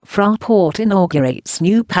Fraport inaugurates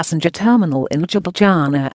new passenger terminal in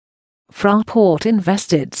Ljubljana. Fraport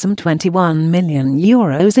invested some €21 million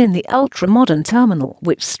in the ultra-modern terminal,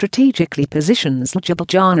 which strategically positions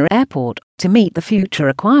Ljubljana Airport to meet the future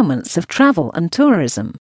requirements of travel and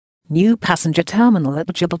tourism. New passenger terminal at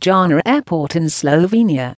Ljubljana Airport in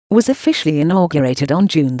Slovenia was officially inaugurated on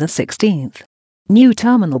June the 16th. New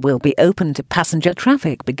terminal will be open to passenger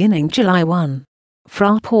traffic beginning July 1.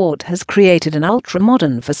 Fraport has created an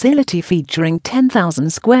ultra-modern facility featuring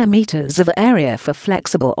 10,000 square meters of area for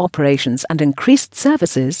flexible operations and increased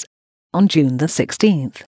services. On June the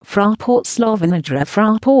 16th, Fraport Slovenija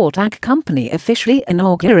Fraport AG company officially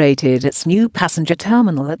inaugurated its new passenger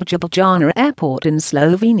terminal at Ljubljana Airport in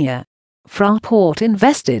Slovenia. Fraport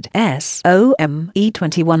invested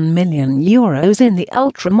 €21 million in the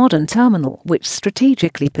ultra-modern terminal, which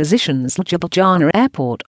strategically positions Ljubljana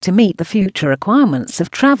Airport to meet the future requirements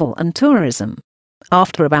of travel and tourism.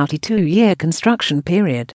 After about a 2-year construction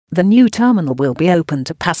period, the new terminal will be open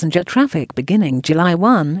to passenger traffic beginning July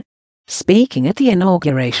 1. Speaking at the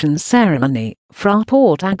inauguration ceremony,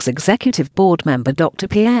 Fraport AG's executive board member Dr.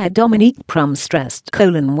 Pierre-Dominique Prum stressed,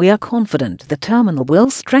 "We are confident the terminal will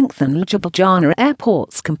strengthen Ljubljana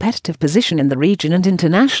Airport's competitive position in the region and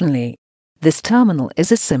internationally. This terminal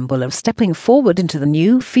is a symbol of stepping forward into the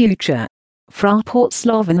new future." Fraport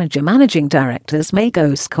Slovenija Managing Director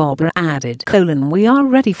Zmago Skobra added, "We are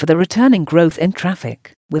ready for the returning growth in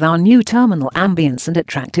traffic, with our new terminal ambience and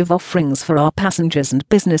attractive offerings for our passengers and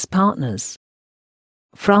business partners."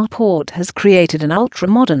 Fraport has created an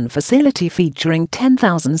ultra-modern facility featuring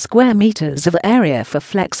 10,000 square meters of area for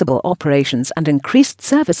flexible operations and increased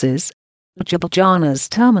services. Ljubljana's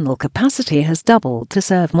terminal capacity has doubled to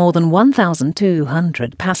serve more than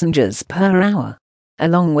 1,200 passengers per hour.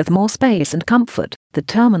 Along with more space and comfort, the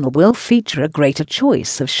terminal will feature a greater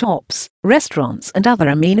choice of shops, restaurants and other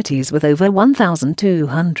amenities, with over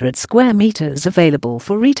 1,200 square meters available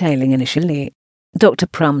for retailing initially. Dr.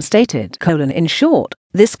 Prum stated, "In short,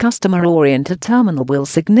 this customer-oriented terminal will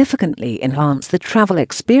significantly enhance the travel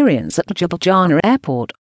experience at Ljubljana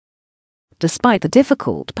Airport." Despite the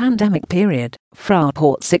difficult pandemic period,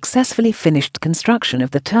 Fraport successfully finished construction of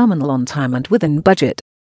the terminal on time and within budget.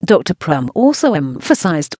 Dr. Prum also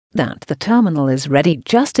emphasized that the terminal is ready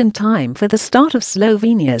just in time for the start of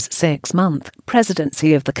Slovenia's 6-month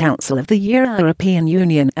presidency of the Council of the European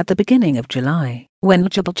Union at the beginning of July, when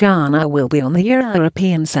Ljubljana will be on the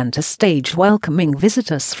European center stage welcoming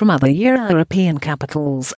visitors from other European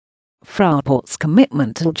capitals. Fraport's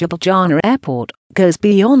commitment to Ljubljana Airport goes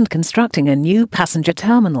beyond constructing a new passenger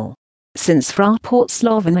terminal. Since Fraport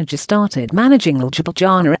Slovenija started managing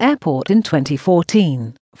Ljubljana Airport in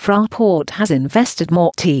 2014, Fraport has invested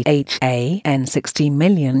more than €60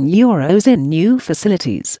 million in new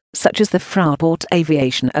facilities, such as the Fraport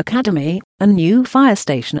Aviation Academy, a new fire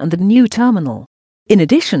station and the new terminal. In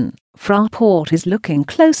addition, Fraport is looking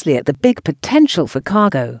closely at the big potential for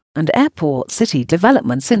cargo and airport city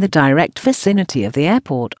developments in the direct vicinity of the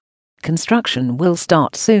airport. Construction will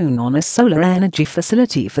start soon on a solar energy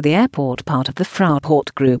facility for the airport, part of the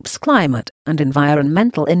Fraport Group's climate and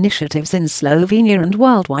environmental initiatives in Slovenia and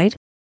worldwide.